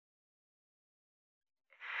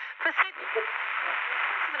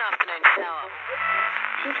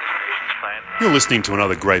You're listening to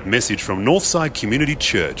another great message from Northside Community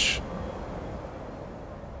Church.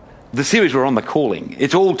 The series we're on, The Calling,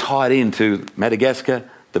 it's all tied into Madagascar,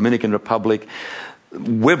 Dominican Republic.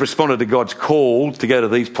 We've responded to God's call to go to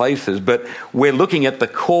these places, but we're looking at the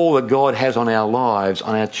call that God has on our lives,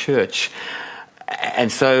 on our church.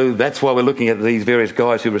 And so that's why we're looking at these various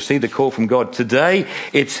guys who received the call from God. Today,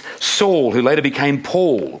 it's Saul, who later became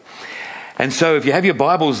Paul. And so if you have your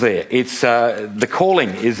Bibles there, it's The Calling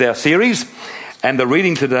is our series. And the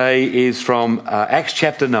reading today is from Acts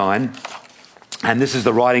chapter 9. And this is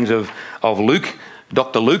the writings of Luke,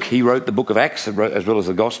 Dr. Luke. He wrote the book of Acts as well as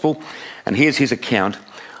the Gospel. And here's his account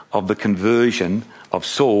of the conversion of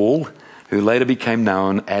Saul, who later became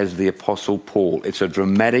known as the Apostle Paul. It's a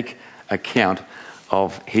dramatic account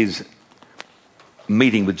of his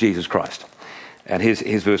meeting with Jesus Christ. And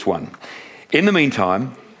here's verse 1. In the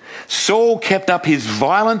meantime, Saul kept up his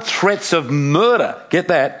violent threats of murder, get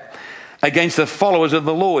that, against the followers of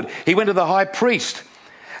the Lord. He went to the high priest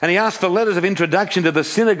and he asked for letters of introduction to the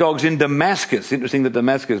synagogues in Damascus. Interesting that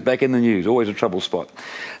Damascus, back in the news, always a trouble spot.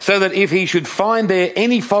 So that if he should find there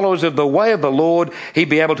any followers of the way of the Lord, he'd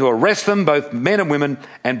be able to arrest them, both men and women,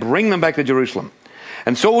 and bring them back to Jerusalem.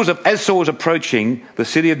 And as Saul was approaching the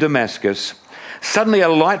city of Damascus, suddenly a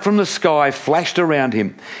light from the sky flashed around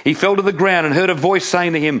him. He fell to the ground and heard a voice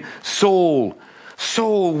saying to him, "Saul,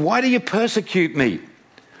 Saul, why do you persecute me?"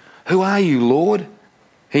 "Who are you, Lord?"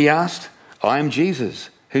 he asked. "I am Jesus,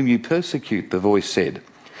 whom you persecute," the voice said.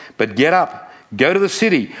 "But get up, go to the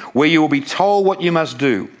city, where you will be told what you must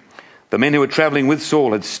do." The men who were travelling with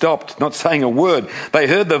Saul had stopped, not saying a word. They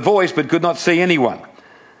heard the voice, but could not see anyone.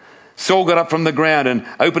 Saul got up from the ground and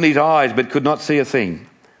opened his eyes, but could not see a thing.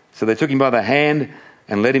 So they took him by the hand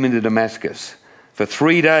and led him into Damascus. For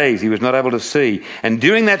 3 days he was not able to see, and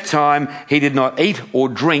during that time he did not eat or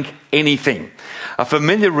drink anything. A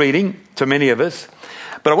familiar reading to many of us,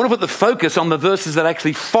 but I want to put the focus on the verses that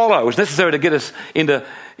actually follow. It's necessary to get us into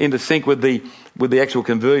sync with the actual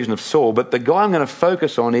conversion of Saul. But the guy I'm going to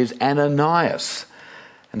focus on is Ananias.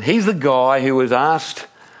 And he's the guy who was asked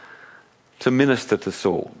to minister to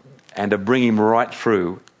Saul and to bring him right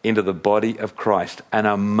through into the body of Christ. An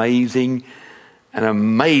amazing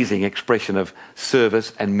expression of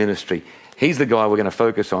service and ministry. He's the guy we're going to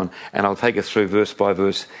focus on, and I'll take us through verse by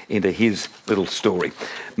verse into his little story.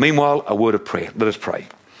 Meanwhile, a word of prayer. Let us pray.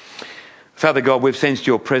 Father God, we've sensed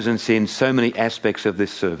your presence in so many aspects of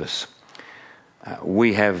this service.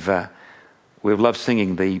 We've loved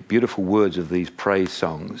singing the beautiful words of these praise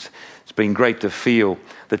songs. It's been great to feel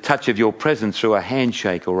the touch of your presence through a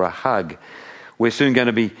handshake or a hug. We're soon going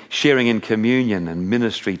to be sharing in communion and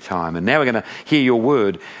ministry time. And now we're going to hear your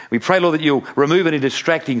word. We pray, Lord, that you'll remove any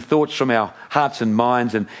distracting thoughts from our hearts and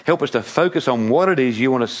minds and help us to focus on what it is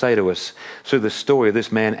you want to say to us through the story of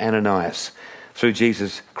this man, Ananias. Through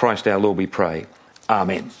Jesus Christ our Lord we pray.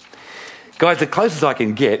 Amen. Guys, the closest I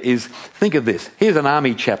can get is, think of this. Here's an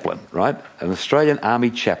army chaplain, right? An Australian army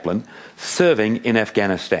chaplain serving in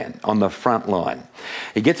Afghanistan on the front line.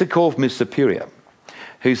 He gets a call from his superior,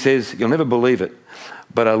 who says, you'll never believe it,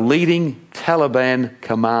 but a leading Taliban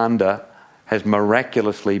commander has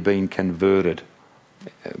miraculously been converted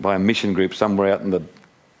by a mission group somewhere out in the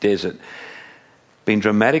desert. Been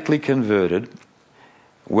dramatically converted.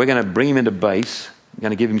 We're going to bring him into base. We're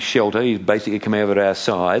going to give him shelter. He's basically coming over to our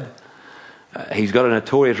side. He's got a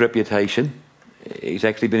notorious reputation. He's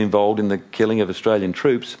actually been involved in the killing of Australian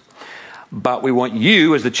troops. But we want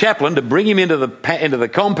you, as the chaplain, to bring him into the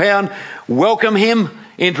compound, welcome him,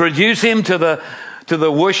 introduce him to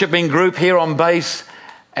the worshipping group here on base,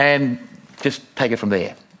 and just take it from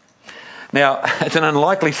there. Now, it's an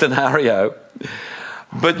unlikely scenario,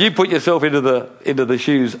 but you put yourself into the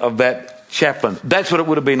shoes of that chaplain. That's what it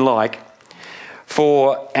would have been like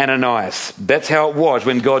for Ananias. That's how it was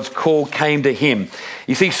when God's call came to him.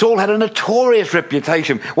 You see, Saul had a notorious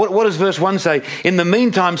reputation. What does verse 1 say? In the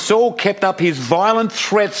meantime, Saul kept up his violent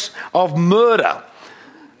threats of murder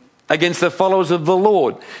against the followers of the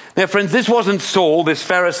Lord. Now, friends, this wasn't Saul, this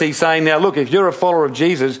Pharisee, saying, now look, if you're a follower of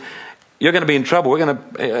Jesus, you're going to be in trouble. We're going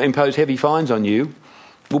to impose heavy fines on you.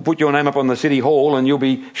 We'll put your name up on the city hall and you'll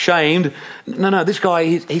be shamed. No, this guy,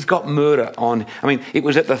 he's got murder on. I mean, it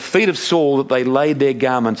was at the feet of Saul that they laid their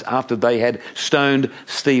garments after they had stoned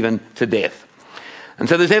Stephen to death. And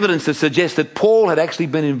so there's evidence to suggest that Paul had actually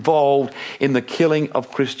been involved in the killing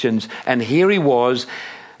of Christians. And here he was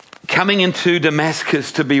coming into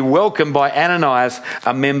Damascus to be welcomed by Ananias,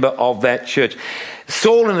 a member of that church.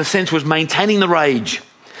 Saul, in a sense, was maintaining the rage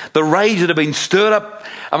that had been stirred up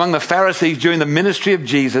among the Pharisees during the ministry of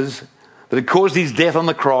Jesus. that had caused his death on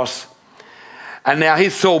the cross. And now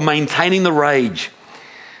here's Saul maintaining the rage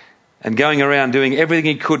and going around doing everything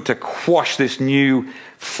he could to quash this new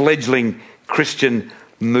fledgling Christian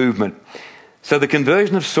movement. So the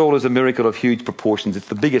conversion of Saul is a miracle of huge proportions. It's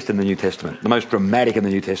the biggest in the New Testament, the most dramatic in the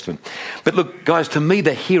New Testament. But look, guys, to me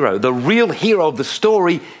the hero, the real hero of the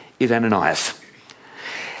story is Ananias.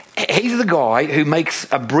 He's the guy who makes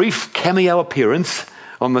a brief cameo appearance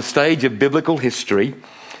on the stage of biblical history.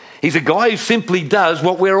 He's a guy who simply does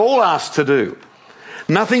what we're all asked to do.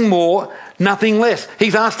 Nothing more, nothing less.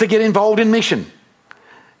 He's asked to get involved in mission.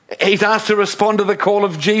 He's asked to respond to the call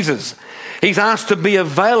of Jesus. He's asked to be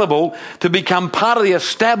available to become part of the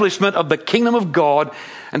establishment of the kingdom of God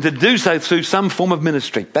and to do so through some form of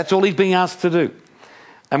ministry. That's all he's being asked to do.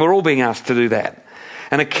 And we're all being asked to do that.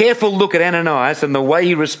 And a careful look at Ananias and the way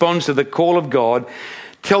he responds to the call of God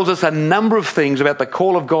tells us a number of things about the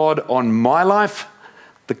call of God on my life,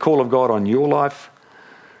 the call of God on your life,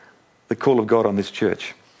 the call of God on this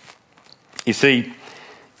church. You see,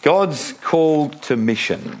 God's call to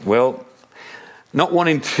mission. Well, not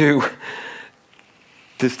wanting to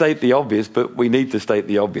state the obvious, but we need to state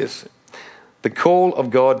the obvious. The call of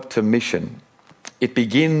God to mission, it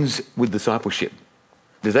begins with discipleship.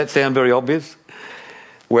 Does that sound very obvious?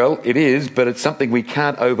 Well, it is, but it's something we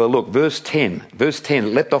can't overlook. Verse 10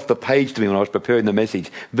 leapt off the page to me when I was preparing the message.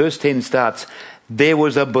 Verse 10 starts, there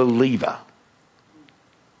was a believer.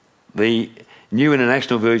 The New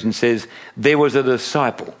International Version says, there was a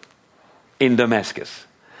disciple in Damascus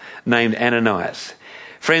named Ananias.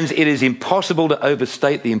 Friends, it is impossible to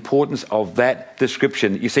overstate the importance of that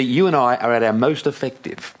description. You see, you and I are at our most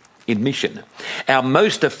effective in mission. Our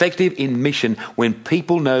most effective in mission when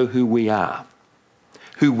people know who we are,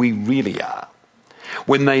 who we really are.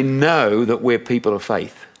 When they know that we're people of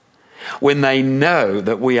faith. When they know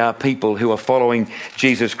that we are people who are following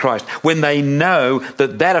Jesus Christ. When they know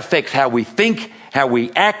that that affects how we think, how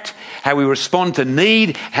we act, how we respond to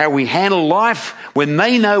need, how we handle life. When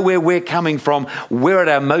they know where we're coming from, we're at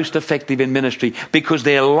our most effective in ministry because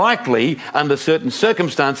they're likely, under certain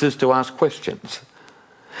circumstances, to ask questions.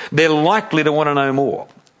 They're likely to want to know more.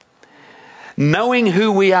 Knowing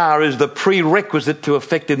who we are is the prerequisite to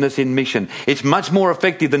effectiveness in mission. It's much more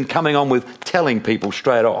effective than coming on with telling people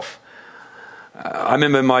straight off. I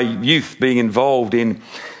remember my youth being involved in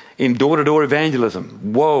door-to-door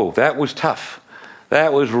evangelism. Whoa, that was tough.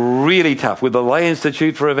 That was really tough with the Lay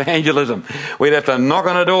Institute for Evangelism. We'd have to knock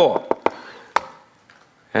on a door.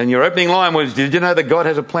 And your opening line was, did you know that God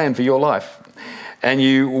has a plan for your life? And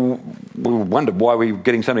you wondered why we were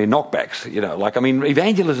getting so many knockbacks.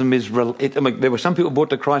 Evangelism is... there were some people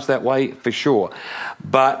brought to Christ that way, for sure.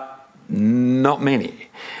 But not many.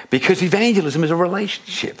 Because evangelism is a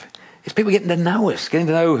relationship. It's people getting to know us, getting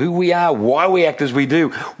to know who we are, why we act as we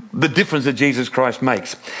do, the difference that Jesus Christ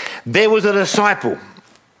makes. There was a disciple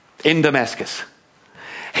in Damascus.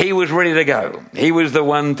 He was ready to go. He was the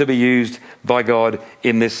one to be used by God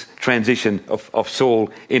in this transition of Saul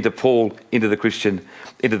into Paul, into the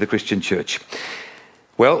Christian church.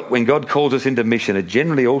 Well, when God calls us into mission, it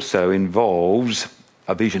generally also involves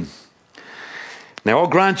a vision. Now, I'll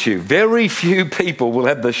grant you, very few people will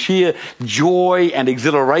have the sheer joy and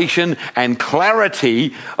exhilaration and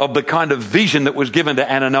clarity of the kind of vision that was given to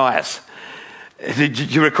Ananias. Did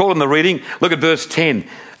you recall in the reading? Look at verse 10.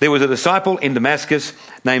 There was a disciple in Damascus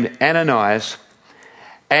named Ananias,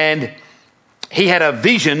 and he had a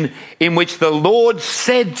vision in which the Lord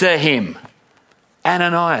said to him,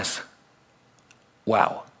 Ananias.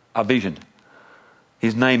 Wow, a vision.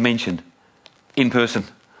 His name mentioned in person.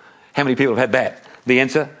 How many people have had that? The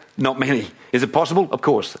answer, not many. Is it possible? Of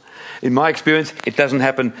course. In my experience, it doesn't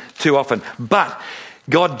happen too often. But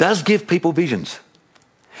God does give people visions.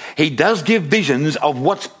 He does give visions of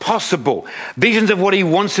what's possible. Visions of what he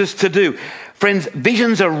wants us to do. Friends,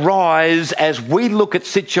 visions arise as we look at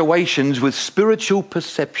situations with spiritual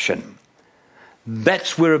perception.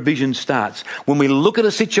 That's where a vision starts. When we look at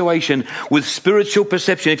a situation with spiritual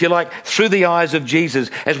perception, if you like, through the eyes of Jesus,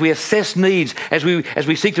 as we assess needs, as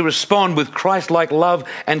we seek to respond with Christ-like love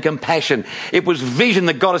and compassion. It was vision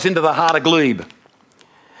that got us into the heart of Glebe.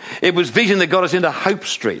 It was vision that got us into Hope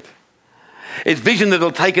Street. It's vision that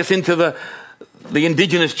will take us into the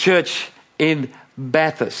Indigenous church in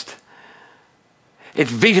Bathurst.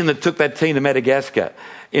 It's vision that took that team to Madagascar.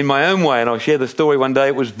 In my own way, and I'll share the story one day,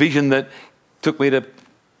 it was vision that took me to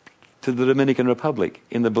the Dominican Republic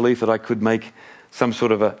in the belief that I could make some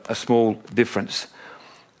sort of a small difference.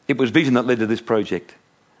 It was vision that led to this project.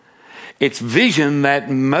 It's vision that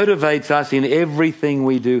motivates us in everything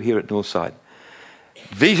we do here at Northside.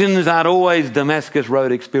 Visions aren't always Damascus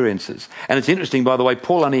Road experiences. And it's interesting, by the way,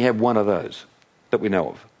 Paul only had one of those that we know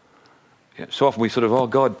of. So often we sort of, oh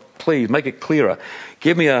God, please make it clearer.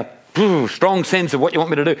 Give me a strong sense of what you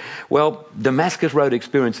want me to do. Well, Damascus Road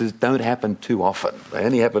experiences don't happen too often. They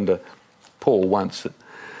only happen to Paul once.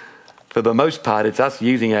 For the most part, it's us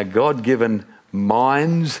using our God-given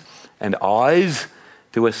minds and eyes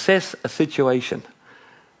to assess a situation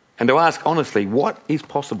and to ask honestly, what is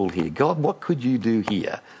possible here? God, what could you do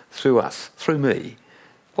here through us, through me?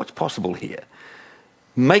 What's possible here?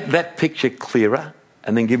 Make that picture clearer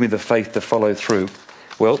and then give me the faith to follow through.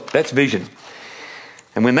 Well, that's vision.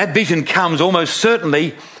 And when that vision comes, almost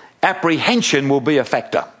certainly apprehension will be a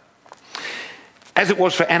factor. As it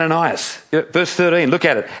was for Ananias. Verse 13, look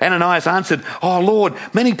at it. Ananias answered, "Oh Lord,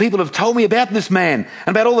 many people have told me about this man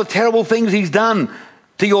and about all the terrible things he's done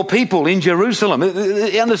to your people in Jerusalem."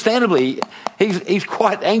 Understandably, he's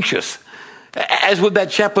quite anxious, as would that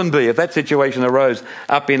chaplain be if that situation arose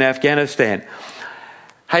up in Afghanistan.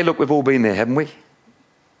 Hey, look, we've all been there, haven't we?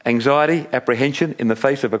 Anxiety, apprehension in the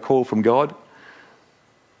face of a call from God.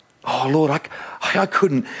 Oh Lord, I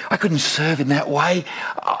couldn't serve in that way.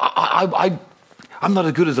 I'm not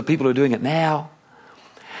as good as the people who are doing it now.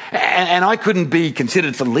 And I couldn't be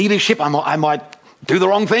considered for leadership. I might do the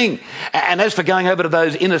wrong thing. And as for going over to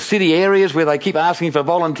those inner city areas where they keep asking for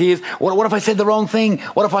volunteers, what if I said the wrong thing?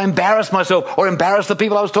 What if I embarrassed myself or embarrassed the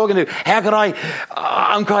people I was talking to? How could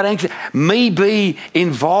I'm quite anxious. Me be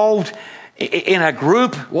involved in a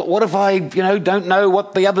group? What if I, don't know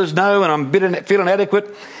what the others know and I'm feel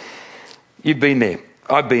inadequate? You've been there.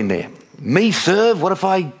 I've been there. Me serve? What if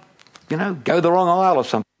I, go the wrong aisle or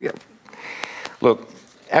something? Yeah. Look,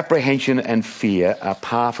 apprehension and fear are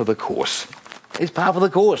par for the course. It's par for the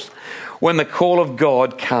course when the call of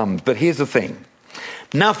God comes. But here's the thing.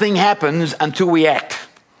 Nothing happens until we act.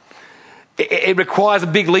 It requires a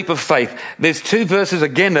big leap of faith. There's two verses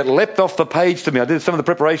again that leapt off the page to me. I did some of the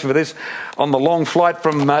preparation for this on the long flight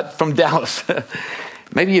from Dallas.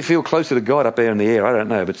 Maybe you feel closer to God up there in the air. I don't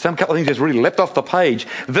know. But some couple of things just really leapt off the page.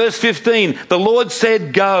 Verse 15, the Lord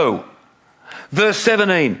said, go. Verse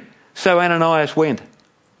 17, so Ananias went.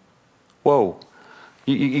 Whoa.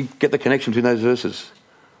 You get the connection between those verses.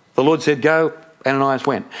 The Lord said, go. Ananias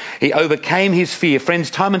went. He overcame his fear. Friends,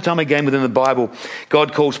 time and time again within the Bible,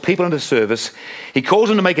 God calls people into service. He calls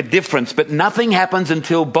them to make a difference, but nothing happens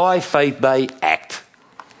until by faith they act.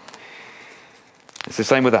 It's the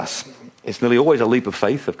same with us. It's nearly always a leap of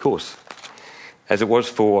faith, of course, as it was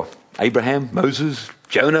for Abraham, Moses,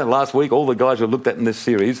 Jonah last week, all the guys we've looked at in this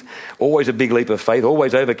series. Always a big leap of faith,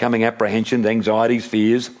 always overcoming apprehensions, anxieties,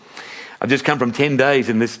 fears. I've just come from 10 days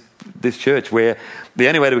in this church where the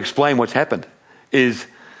only way to explain what's happened is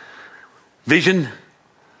vision,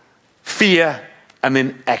 fear, and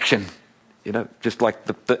then action. Just like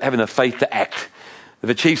having the faith to act.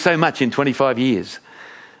 They've achieved so much in 25 years.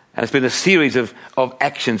 And it's been a series of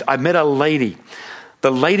actions. I met a lady,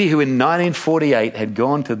 the lady who in 1948 had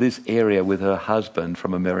gone to this area with her husband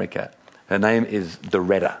from America. Her name is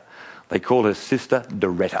Doretta. They call her Sister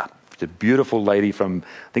Doretta. She's a beautiful lady from,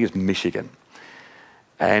 I think it's Michigan.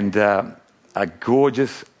 And a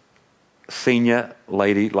gorgeous senior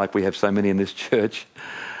lady, like we have so many in this church.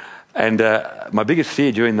 And my biggest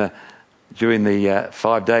fear during the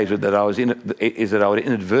 5 days that I was in is that I would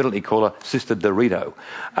inadvertently call her Sister Dorito,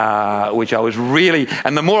 which I was really,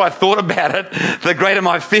 and the more I thought about it, the greater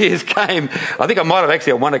my fears came. I think I might have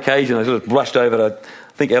actually on one occasion, I sort of brushed over to,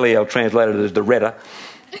 I think Eliel translated it as Doretta.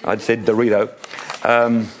 I'd said Dorito.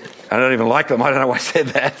 I don't even like them. I don't know why I said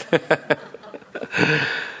that.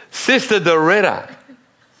 Sister Doretta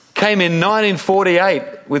came in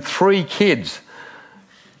 1948 with 3 kids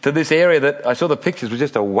to this area that I saw the pictures was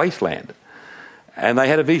just a wasteland. And they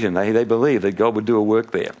had a vision. They believed that God would do a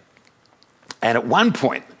work there. And at one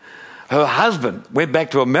point, her husband went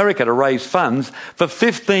back to America to raise funds for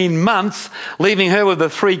 15 months, leaving her with the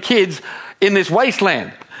 3 kids in this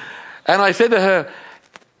wasteland. And I said to her,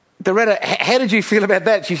 Doretta, how did you feel about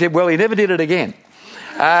that? She said, well, he never did it again.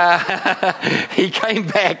 He came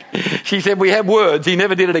back. She said, we had words. He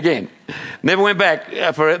never did it again. Never went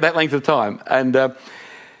back for that length of time. And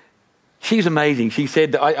she's amazing. She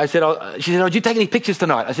said, she said, oh, did you take any pictures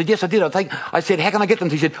tonight? I said, yes, I did. I said, how can I get them?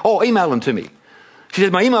 She said, oh, email them to me. She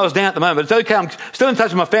said, my email's down at the moment. It's okay. I'm still in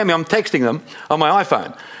touch with my family. I'm texting them on my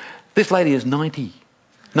iPhone. This lady is 90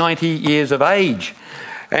 years of age.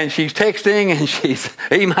 And she's texting and she's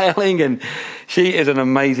emailing and she is an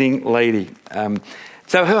amazing lady.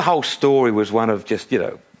 So her whole story was one of just,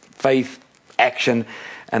 faith, action.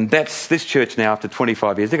 And that's this church now after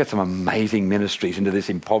 25 years. They've got some amazing ministries into this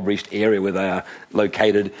impoverished area where they are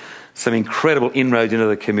located. Some incredible inroads into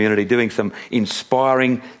the community, doing some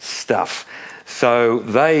inspiring stuff. So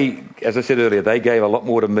they, as I said earlier, they gave a lot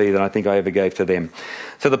more to me than I think I ever gave to them.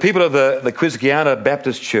 So the people of the Quizquiana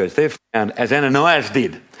Baptist Church, they've found, as Ananias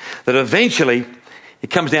did, that eventually it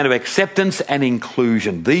comes down to acceptance and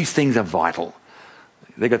inclusion. These things are vital.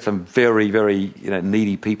 They've got some very, very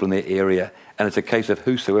needy people in their area, and it's a case of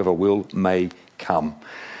whosoever will may come.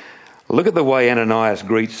 Look at the way Ananias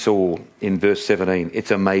greets Saul in verse 17.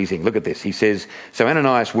 It's amazing. Look at this. He says, so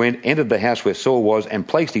Ananias entered the house where Saul was and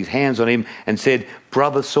placed his hands on him and said,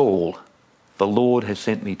 Brother Saul, the Lord has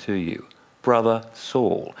sent me to you. Brother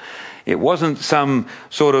Saul. It wasn't some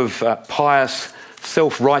sort of pious,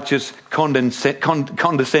 self-righteous,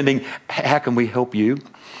 condescending, how can we help you?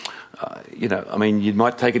 You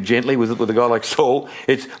might take it gently with a guy like Saul.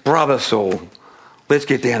 It's, Brother Saul, let's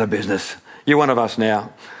get down to business. You're one of us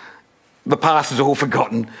now. The past is all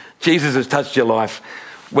forgotten. Jesus has touched your life.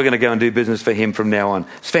 We're going to go and do business for him from now on.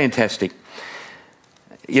 It's fantastic.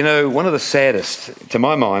 One of the saddest, to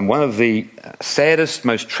my mind, one of the saddest,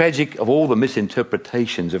 most tragic of all the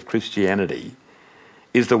misinterpretations of Christianity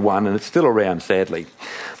is the one, and it's still around sadly,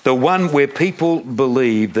 the one where people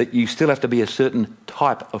believe that you still have to be a certain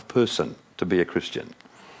type of person to be a Christian.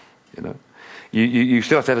 You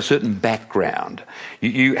still have to have a certain background.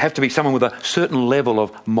 You have to be someone with a certain level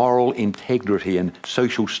of moral integrity and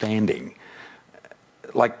social standing.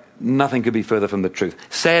 Like nothing could be further from the truth.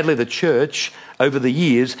 Sadly, the church over the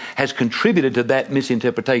years has contributed to that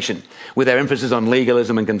misinterpretation with our emphasis on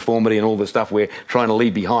legalism and conformity and all the stuff we're trying to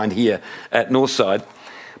leave behind here at Northside.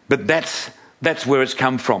 But that's where it's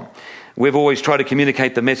come from. We've always tried to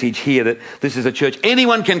communicate the message here that this is a church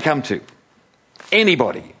anyone can come to.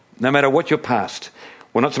 Anybody. No matter what your past.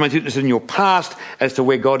 We're not so much interested in your past as to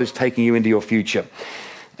where God is taking you into your future.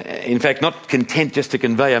 In fact, not content just to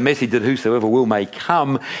convey a message that whosoever will may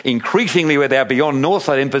come, increasingly with our beyond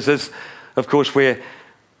Northside emphasis, of course, we're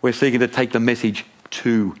seeking to take the message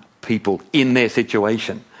to people in their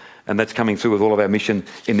situation. And that's coming through with all of our mission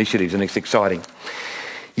initiatives, and it's exciting.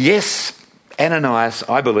 Yes, Ananias,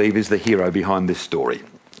 I believe, is the hero behind this story.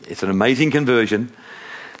 It's an amazing conversion.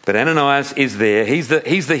 But Ananias is there. He's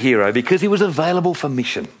the hero because he was available for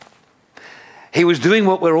mission. He was doing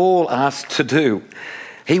what we're all asked to do.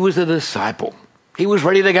 He was a disciple. He was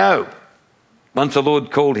ready to go once the Lord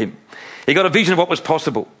called him. He got a vision of what was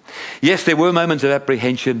possible. Yes, there were moments of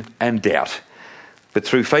apprehension and doubt. But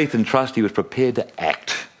through faith and trust, he was prepared to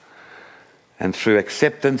act. And through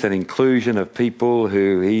acceptance and inclusion of people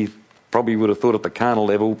who he probably would have thought at the carnal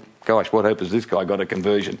level, gosh, what hope has this guy got a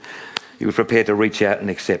conversion? He was prepared to reach out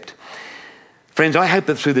and accept. Friends, I hope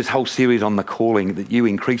that through this whole series on the calling that you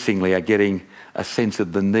increasingly are getting a sense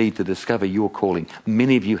of the need to discover your calling.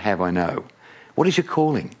 Many of you have, I know. What is your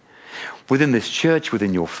calling? Within this church,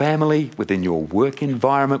 within your family, within your work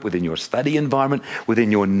environment, within your study environment,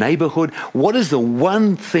 within your neighbourhood, what is the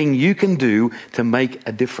one thing you can do to make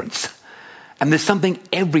a difference? And there's something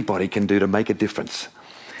everybody can do to make a difference.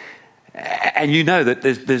 And you know that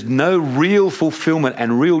there's no real fulfillment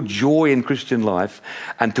and real joy in Christian life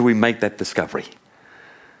until we make that discovery.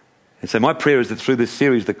 And so my prayer is that through this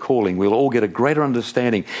series, The Calling, we'll all get a greater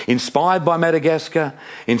understanding, inspired by Madagascar,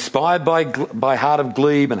 inspired by Heart of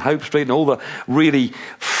Glebe and Hope Street and all the really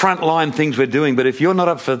frontline things we're doing. But if you're not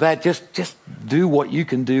up for that, just do what you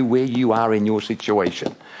can do where you are in your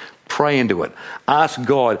situation. Pray into it. Ask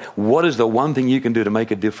God, what is the one thing you can do to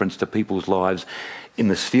make a difference to people's lives in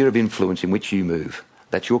the sphere of influence in which you move?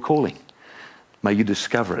 That's your calling. May you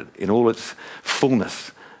discover it in all its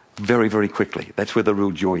fullness very, very quickly. That's where the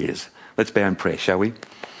real joy is. Let's bow in prayer, shall we?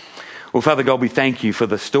 Well, Father God, we thank you for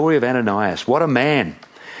the story of Ananias. What a man.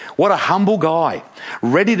 What a humble guy.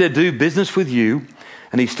 Ready to do business with you.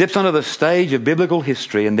 And he steps onto the stage of biblical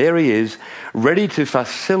history, and there he is, ready to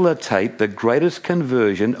facilitate the greatest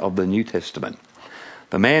conversion of the New Testament.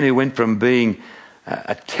 The man who went from being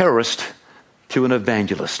a terrorist to an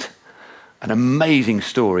evangelist. An amazing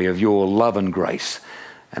story of your love and grace.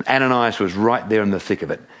 And Ananias was right there in the thick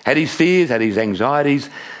of it. Had his fears, had his anxieties,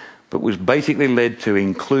 but was basically led to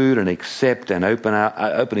include and accept and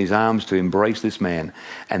open his arms to embrace this man.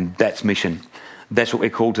 And that's mission. That's what we're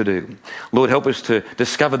called to do. Lord, help us to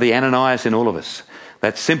discover the Ananias in all of us.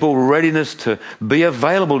 That simple readiness to be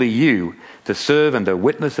available to you, to serve and to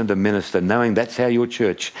witness and to minister, knowing that's how your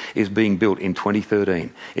church is being built in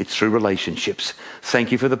 2013. It's through relationships.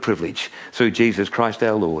 Thank you for the privilege. Through Jesus Christ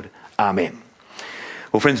our Lord. Amen.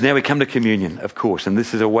 Well, friends, now we come to communion, of course, and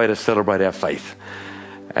this is a way to celebrate our faith.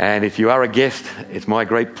 And if you are a guest, it's my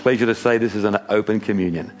great pleasure to say this is an open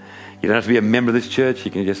communion. You don't have to be a member of this church.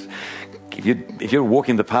 You can just, if you're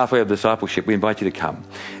walking the pathway of discipleship, we invite you to come.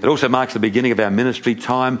 It also marks the beginning of our ministry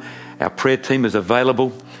time. Our prayer team is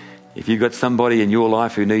available. If you've got somebody in your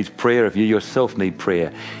life who needs prayer, if you yourself need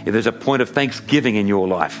prayer, if there's a point of thanksgiving in your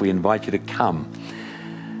life, we invite you to come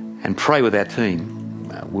and pray with our team.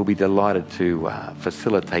 We'll be delighted to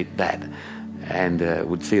facilitate that, and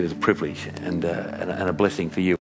would see it as a privilege and a blessing for you.